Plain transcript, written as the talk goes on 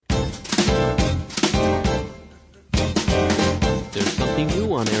keeping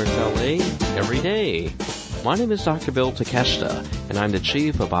you on air LA every day. My name is Dr. Bill Takeshita, and I'm the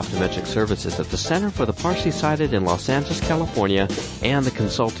Chief of Optometric Services at the Center for the Partially Sighted in Los Angeles, California, and the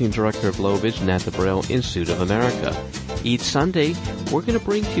Consulting Director of Low Vision at the Braille Institute of America. Each Sunday, we're going to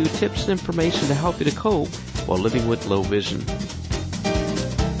bring to you tips and information to help you to cope while living with low vision.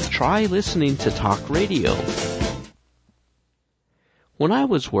 Try listening to talk radio. When I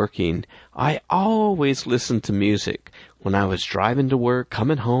was working, I always listened to music. When I was driving to work,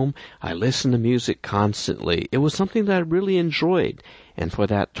 coming home, I listened to music constantly. It was something that I really enjoyed. And for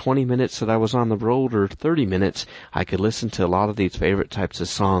that 20 minutes that I was on the road, or 30 minutes, I could listen to a lot of these favorite types of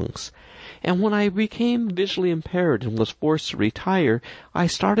songs. And when I became visually impaired and was forced to retire, I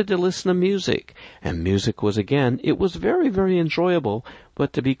started to listen to music. And music was, again, it was very, very enjoyable.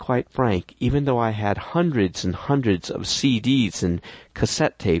 But to be quite frank, even though I had hundreds and hundreds of CDs and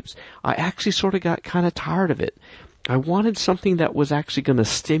cassette tapes, I actually sort of got kind of tired of it. I wanted something that was actually going to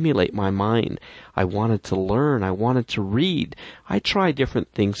stimulate my mind. I wanted to learn. I wanted to read. I tried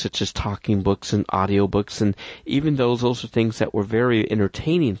different things such as talking books and audiobooks, and even though those are things that were very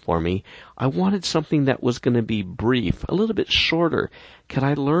entertaining for me, I wanted something that was going to be brief, a little bit shorter. Could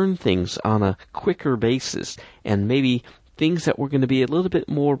I learn things on a quicker basis, and maybe things that were going to be a little bit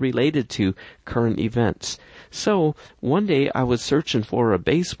more related to current events? So, one day I was searching for a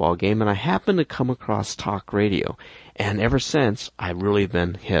baseball game, and I happened to come across talk radio. And ever since, I've really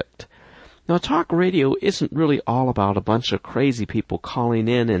been hooked. Now, talk radio isn't really all about a bunch of crazy people calling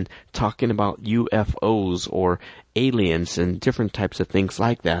in and talking about UFOs or aliens and different types of things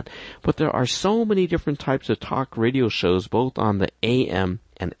like that. But there are so many different types of talk radio shows, both on the AM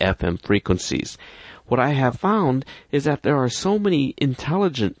and FM frequencies. What I have found is that there are so many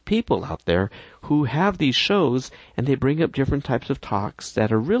intelligent people out there who have these shows, and they bring up different types of talks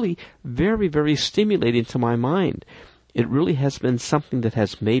that are really very, very stimulating to my mind. It really has been something that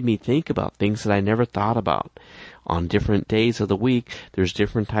has made me think about things that I never thought about. On different days of the week, there's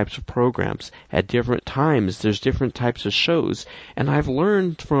different types of programs. At different times, there's different types of shows. And I've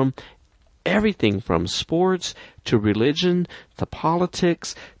learned from everything from sports to religion to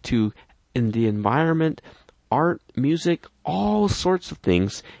politics to in the environment, art, music, all sorts of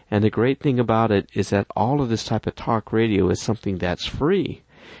things. And the great thing about it is that all of this type of talk radio is something that's free.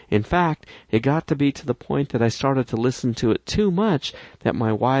 In fact, it got to be to the point that I started to listen to it too much that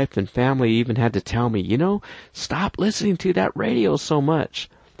my wife and family even had to tell me, stop listening to that radio so much.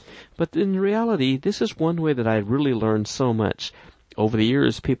 But in reality, this is one way that I really learned so much. Over the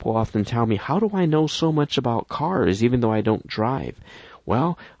years, people often tell me, how do I know so much about cars even though I don't drive?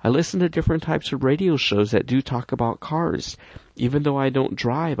 Well, I listen to different types of radio shows that do talk about cars. Even though I don't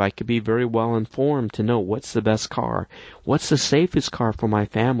drive, I could be very well informed to know what's the best car, what's the safest car for my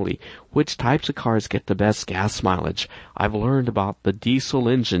family, which types of cars get the best gas mileage. I've learned about the diesel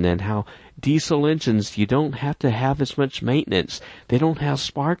engine and how diesel engines, you don't have to have as much maintenance. They don't have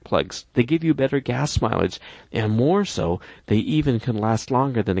spark plugs. They give you better gas mileage, and more so, they even can last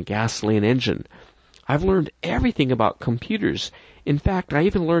longer than a gasoline engine. I've learned everything about computers. In fact, I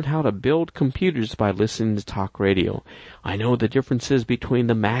even learned how to build computers by listening to talk radio. I know the differences between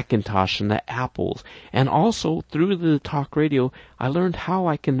the Macintosh and the Apples, and also through the talk radio, I learned how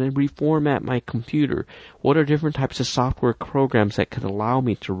I can reformat my computer. What are different types of software programs that could allow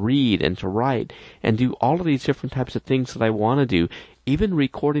me to read and to write and do all of these different types of things that I want to do, even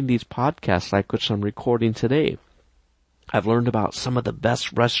recording these podcasts like which I'm recording today. I've learned about some of the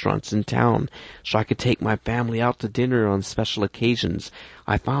best restaurants in town so I could take my family out to dinner on special occasions.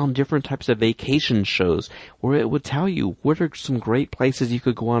 I found different types of vacation shows where it would tell you what are some great places you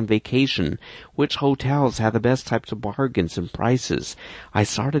could go on vacation, which hotels have the best types of bargains and prices. I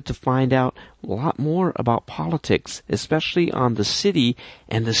started to find out a lot more about politics, especially on the city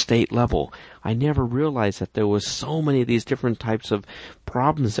and the state level. I never realized that there was so many of these different types of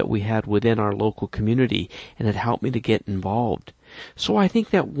problems that we had within our local community, and it helped me to get involved. So I think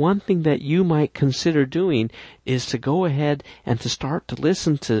that one thing that you might consider doing is to go ahead and to start to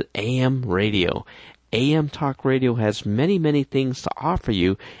listen to AM radio. AM talk radio has many, many things to offer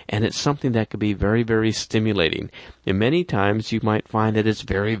you, and it's something that could be very, very stimulating. And many times you might find that it's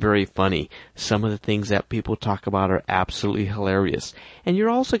very, very funny. Some of the things that people talk about are absolutely hilarious. And you're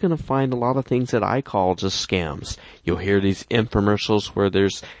also going to find a lot of things that I call just scams. You'll hear these infomercials where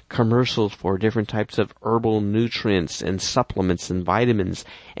there's commercials for different types of herbal nutrients and supplements and vitamins,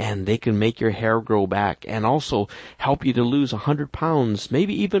 and they can make your hair grow back and also help you to lose 100 pounds,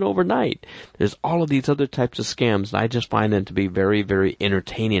 maybe even overnight. There's all of these other types of scams, and I just find them to be very, very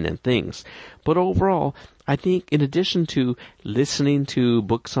entertaining and things. But overall, I think in addition to listening to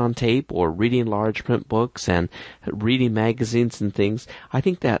books on tape or reading large print books and reading magazines and things, I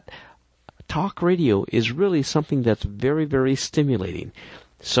think that talk radio is really something that's very, very stimulating.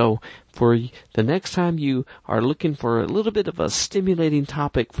 So for the next time you are looking for a little bit of a stimulating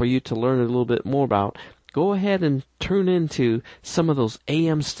topic for you to learn a little bit more about, go ahead and tune into some of those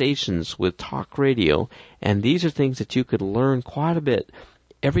AM stations with talk radio, and these are things that you could learn quite a bit.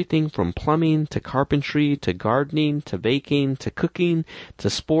 Everything from plumbing to carpentry to gardening to baking to cooking to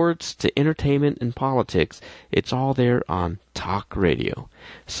sports to entertainment and politics. It's all there on talk radio.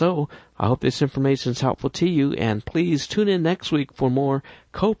 So I hope this information is helpful to you, and please tune in next week for more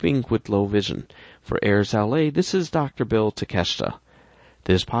Coping with Low Vision. For Airs LA, this is Dr. Bill Takeshita.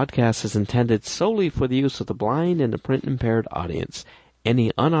 This podcast is intended solely for the use of the blind and the print-impaired audience.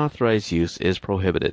 Any unauthorized use is prohibited.